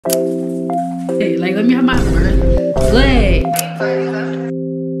Hey, like, let me have my birthday.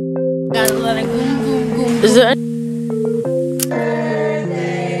 Gotta let it boom, boom, boom. Is there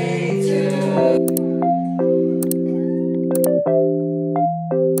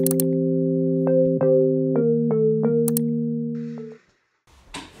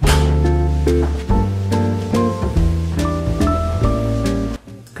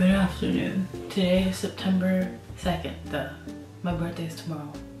Good afternoon. Today is September 2nd. My birthday is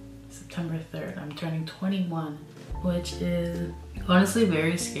tomorrow, September 3rd. I'm turning 21, which is honestly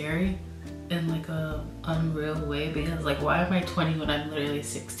very scary in like a unreal way, because like, why am I 20 when I'm literally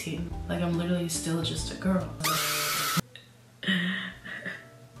 16? Like, I'm literally still just a girl.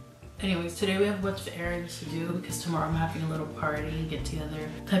 Anyways, today we have a bunch of errands to do because tomorrow I'm having a little party, get together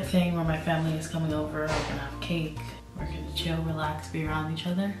type thing where my family is coming over. We're gonna have cake. We're gonna chill, relax, be around each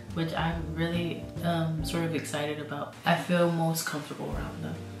other, which I'm really sort of excited about. I feel most comfortable around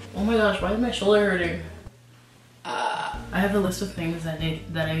them. Oh my gosh, why is my shoulder hurting? I have a list of things that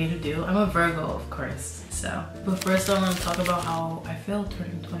I need to do. I'm a Virgo, of course, so. But first I want to talk about how I feel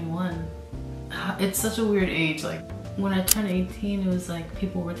turning 21. It's such a weird age. Like, when I turned 18, it was like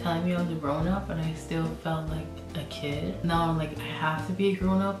people were telling me I was a grown-up and I still felt like a kid. Now I'm like, I have to be a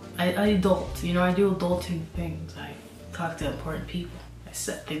grown-up. I adult, you know, I do adulting things. I talk to important people. I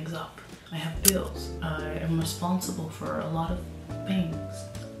set things up. I have bills. I am responsible for a lot of things.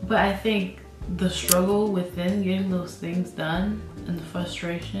 But I think the struggle within getting those things done and the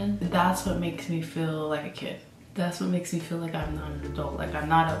frustration, that's what makes me feel like a kid. That's what makes me feel like I'm not an adult, like I'm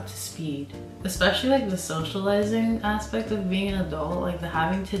not up to speed. Especially like the socializing aspect of being an adult, like the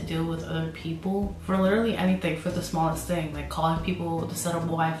having to deal with other people for literally anything, for the smallest thing, like calling people to set up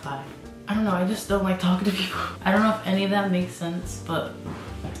Wi-Fi. I don't know, I just don't like talking to people. I don't know if any of that makes sense, but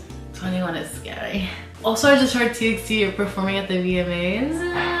 21 is scary. Also, I just heard TXT are performing at the VMAs.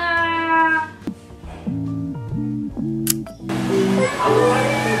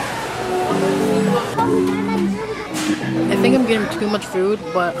 I think I'm getting too much food,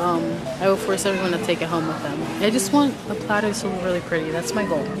 but I will force everyone to take it home with them. I just want a platter so really pretty. That's my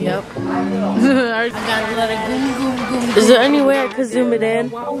goal. Yep. I gotta let it goom, goom, goom. Is there any way I could zoom it in?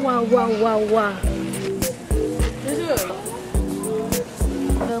 Wow, wow, wow, wow, wow.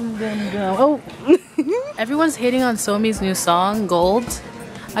 Gum, gum, gum. Oh! Everyone's hating on Somi's new song, Gold.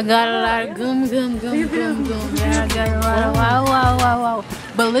 I got a lot of gum, gum, gum, gum, gum. Yeah, I got a lot of wow, wow, wow, wow.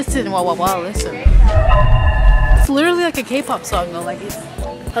 But listen, wow, wow, wow, listen. It's literally like a K-pop song though, like it's...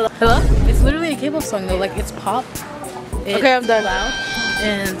 Hello? Hello? It's literally a K-pop song though, like it's pop. It's okay, I'm done. Loud,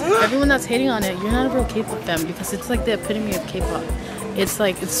 and everyone that's hating on it, you're not a real K-pop fan because it's like the epitome of K-pop. It's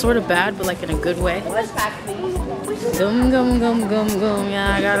like, it's sort of bad, but like in a good way. Gum, gum, gum, gum, gum,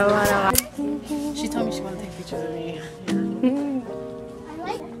 yeah, I got a lot of... She told me she wanted to take pictures of me.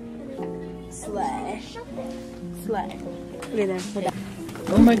 Slay. Slay. Look at that.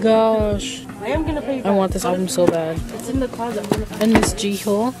 Oh my gosh. I am gonna pay. I want this album so bad. It's in the closet. And Miss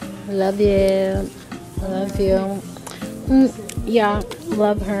Jihyo. I love you. I love you. Yeah,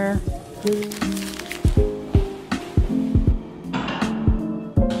 love her.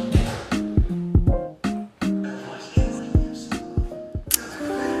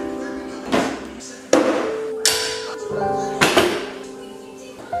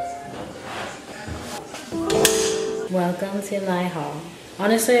 Welcome to my hall.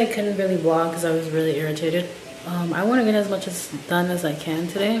 Honestly, I couldn't really vlog because I was really irritated. I want to get as much done as I can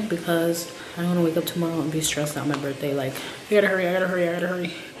today because I don't want to wake up tomorrow and be stressed out my birthday. Like, I gotta hurry, I gotta hurry, I gotta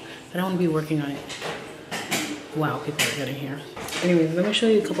hurry. I don't want to be working on it. Wow, people are getting here. Anyways, let me show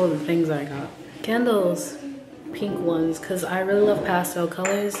you a couple of the things I got. Candles, pink ones, because I really love pastel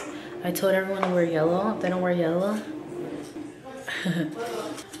colors. I told everyone to wear yellow. If they don't wear yellow,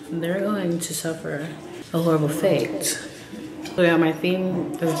 they're going to suffer a horrible fate. So yeah, my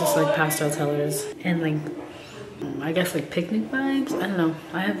theme is just like pastel colors and like, I guess like picnic vibes. I don't know.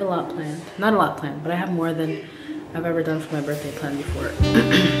 I have a lot planned. Not a lot planned, but I have more than I've ever done for my birthday plan before.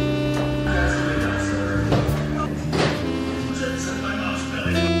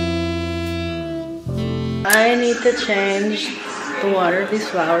 I need to change the water of these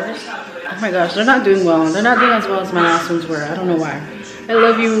flowers. Oh my gosh, they're not doing well. They're not doing as well as my last ones were. I don't know why. I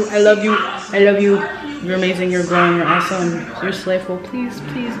love you. I love you. I love you. You're amazing, you're growing, you're awesome, you're slayful. Please,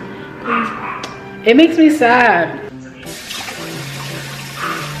 please, please. It makes me sad.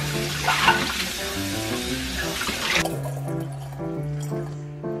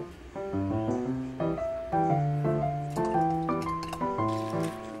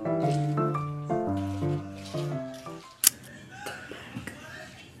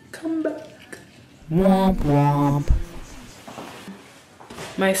 Come back. Womp womp.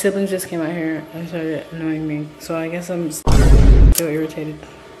 My siblings just came out here and started annoying me, so I guess I'm still irritated.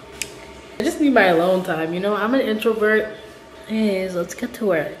 I just need my alone time, you know? I'm an introvert. Anyways, let's get to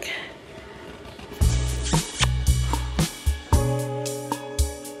work.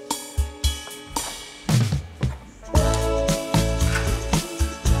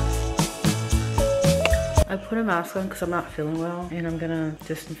 I put a mask on because I'm not feeling well, and I'm gonna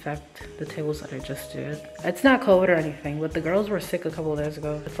disinfect the tables that I just did. It's not COVID or anything, but the girls were sick a couple of days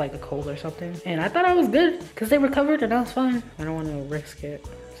ago. It's like a cold or something. And I thought I was good because they recovered and I was fine. I don't want to risk it,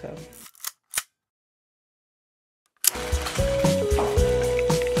 so.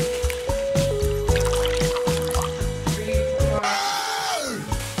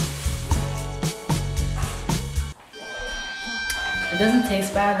 It doesn't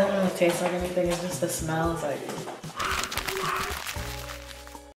taste bad, it doesn't really taste like anything, it's just the smell is like...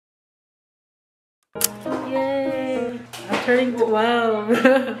 Yay! I'm turning 12!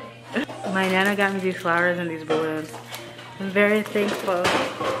 My Nana got me these flowers and these balloons. I'm very thankful.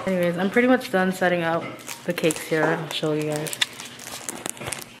 Anyways, I'm pretty much done setting up the cakes here. I'll show you guys.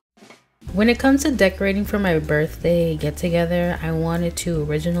 When it comes to decorating for my birthday get together, I wanted to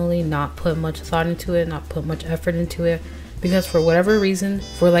originally not put much thought into it, not put much effort into it. Because for whatever reason,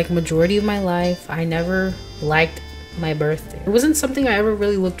 for like majority of my life, I never liked my birthday. It wasn't something I ever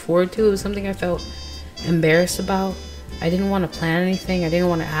really looked forward to. It was something I felt embarrassed about. I didn't want to plan anything. I didn't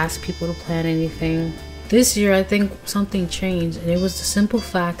want to ask people to plan anything. This year, I think something changed, and it was the simple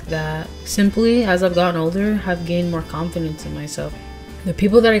fact that simply as I've gotten older, I've gained more confidence in myself. The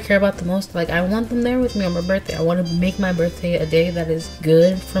people that I care about the most, like I want them there with me on my birthday. I want to make my birthday a day that is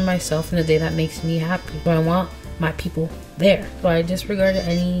good for myself and a day that makes me happy. So I want my people there. So I disregarded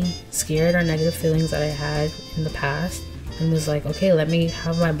any scared or negative feelings that I had in the past and was like, okay, let me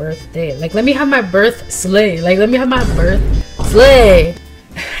have my birthday. Like, let me have my birth sleigh. Like, let me have my birth sleigh.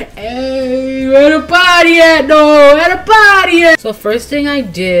 Hey, where the party at? No, where the party at? So first thing I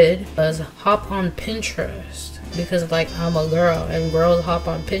did was hop on Pinterest because like I'm a girl and girls hop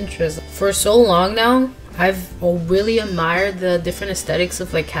on Pinterest. For so long now, I've really admired the different aesthetics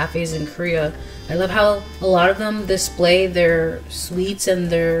of like cafes in Korea. I love how a lot of them display their sweets and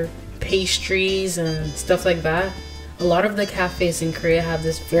their pastries and stuff like that. A lot of the cafes in Korea have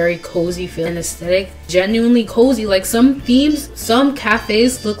this very cozy feel and aesthetic, genuinely cozy. Like some themes, some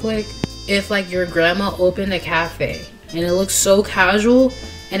cafes look like if like your grandma opened a cafe, and it looks so casual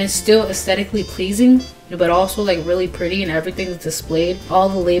and it's still aesthetically pleasing, but also like really pretty, and everything's displayed. All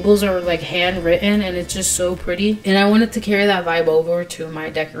the labels are like handwritten and it's just so pretty. And I wanted to carry that vibe over to my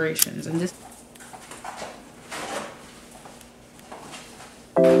decorations. And this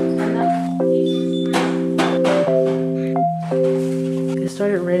it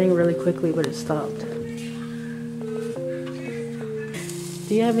started raining really quickly, but it stopped.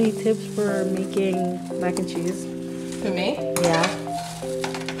 Do you have any tips for making mac and cheese? For me? Yeah.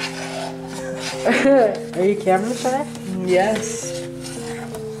 Are you camera shy? Yes.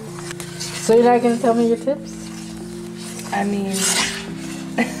 So you're not gonna tell me your tips? I mean,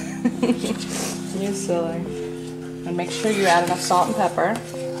 you're silly. And make sure you add enough salt and pepper.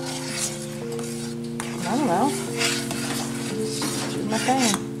 I don't know. Just do my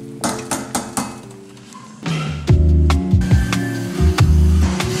thing.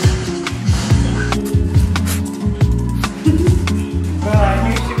 Bro, I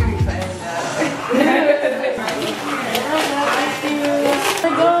knew she would be playing that. Oh my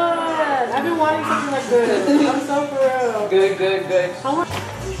god! I've been wanting something like this. I'm so for real. Good, good, good.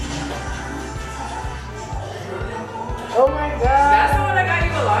 Oh my god! That's the one I got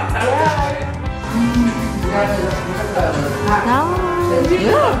you a long time ago.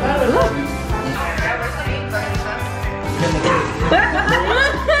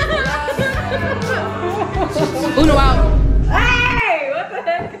 Uno out. Hey, what the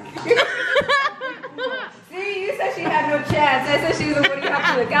heck? See, you said she had no chance. I said she was the one you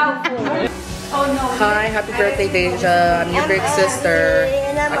have to look out for. Oh no. Hi, happy birthday, Dasia. I'm your big sister. I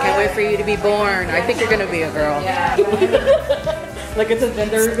can't wait for you to be born. I think you're gonna be a girl. Yeah. Like it's a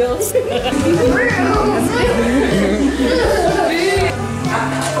gender reveal. What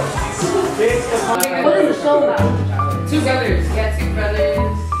is the show about? Two brothers. Yeah, two brothers.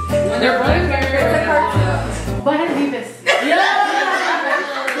 When they're brothers, It's a cartoon. Go ahead and leave this.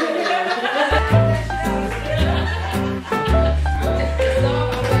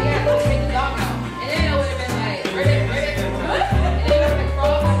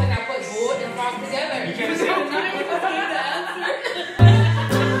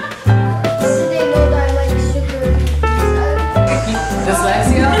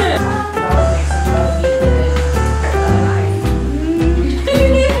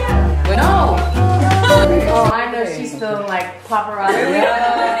 paparazzi.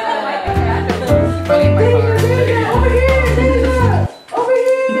 Running my car. Over here! Over here!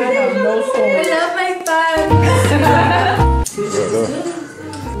 I have no story. I love my fun.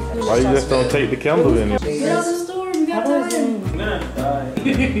 Why you just don't take the candle in? Get out the store, we got time.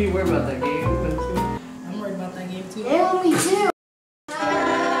 You worry about that game. I'm worried about that game too. Yeah, me too.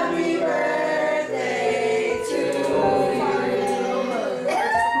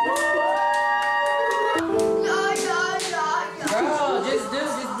 Girl, just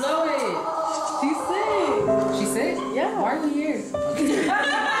blow it. She's sick. She's sick? Yeah. Why are we here?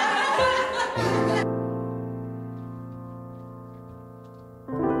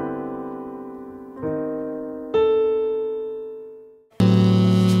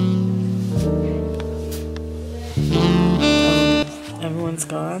 Everyone's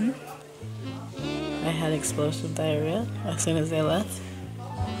gone. I had explosive diarrhea as soon as they left.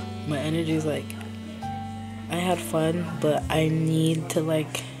 My energy's like, I had fun, but I need to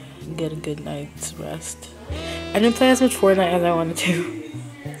like get a good night's rest. I didn't play as much Fortnite as I wanted to,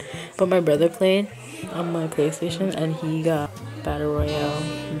 but my brother played on my PlayStation and he got Battle Royale,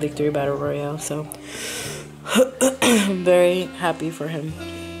 Victory Battle Royale, so I'm very happy for him.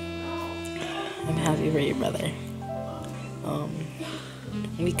 I'm happy for you, brother.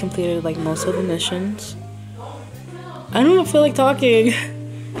 We completed like most of the missions. I don't feel like talking. You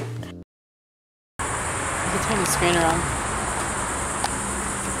can turn the screen around.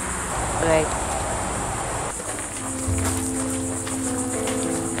 Like,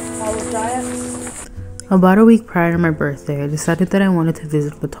 about a week prior to my birthday, I decided that I wanted to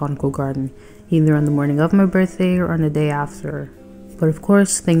visit a botanical garden, either on the morning of my birthday or on the day after. But of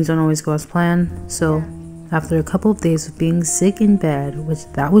course, things don't always go as planned, so after a couple of days of being sick in bed, which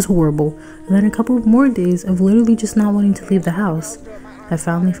that was horrible, and then a couple of more days of literally just not wanting to leave the house, I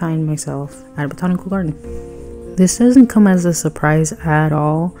finally find myself at a botanical garden. This doesn't come as a surprise at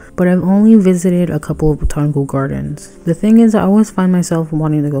all, but I've only visited a couple of botanical gardens. The thing is, I always find myself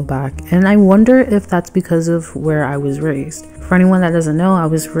wanting to go back, and I wonder if that's because of where I was raised. For anyone that doesn't know, I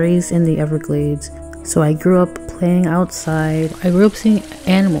was raised in the Everglades, so I grew up playing outside. I grew up seeing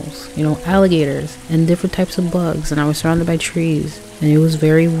animals, you know, alligators and different types of bugs, and I was surrounded by trees, and it was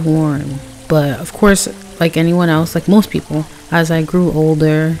very warm. But of course, like anyone else, like most people, as I grew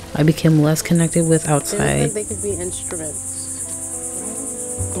older, I became less connected with outside. Like they could be instruments.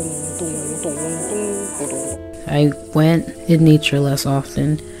 I went in nature less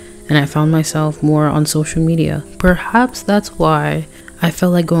often, and I found myself more on social media. Perhaps that's why I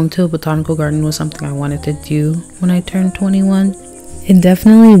felt like going to a botanical garden was something I wanted to do when I turned 21. It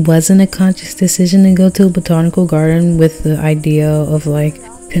definitely wasn't a conscious decision to go to a botanical garden with the idea of like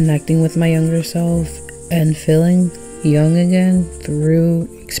connecting with my younger self and feeling young again through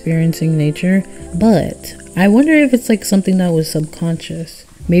experiencing nature. But I wonder if it's like something that was subconscious.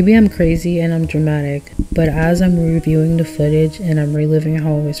 Maybe I'm crazy and I'm dramatic, but as I'm reviewing the footage and I'm reliving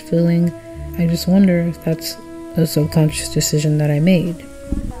how I was feeling, I just wonder if that's a subconscious decision that I made.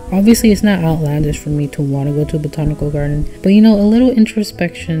 Obviously, it's not outlandish for me to want to go to a botanical garden, but you know, a little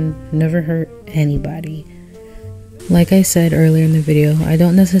introspection never hurt anybody. Like I said earlier in the video, I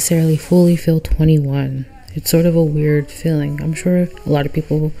don't necessarily fully feel 21. It's sort of a weird feeling. I'm sure a lot of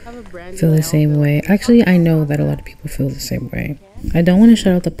people feel the same way. Actually, I know that a lot of people feel the same way. I don't want to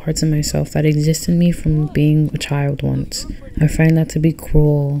shut out the parts of myself that exist in me from being a child once. I find that to be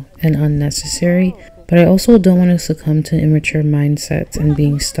cruel and unnecessary, but I also don't want to succumb to immature mindsets and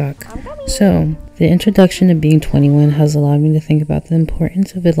being stuck. So, the introduction to being 21 has allowed me to think about the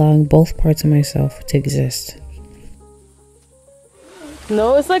importance of allowing both parts of myself to exist.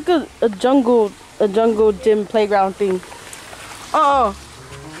 No, it's like a jungle gym playground thing. I'll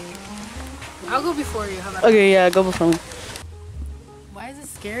go before you. How about Okay, yeah, go before me. Why is it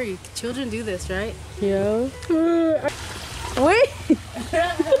scary? Children do this, right? Yeah. Wait.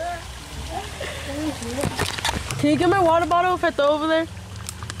 Can you get my water bottle if I throw over there?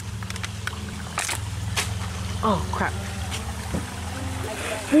 Oh crap.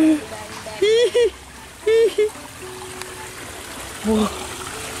 Whoa.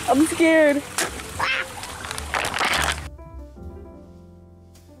 I'm scared.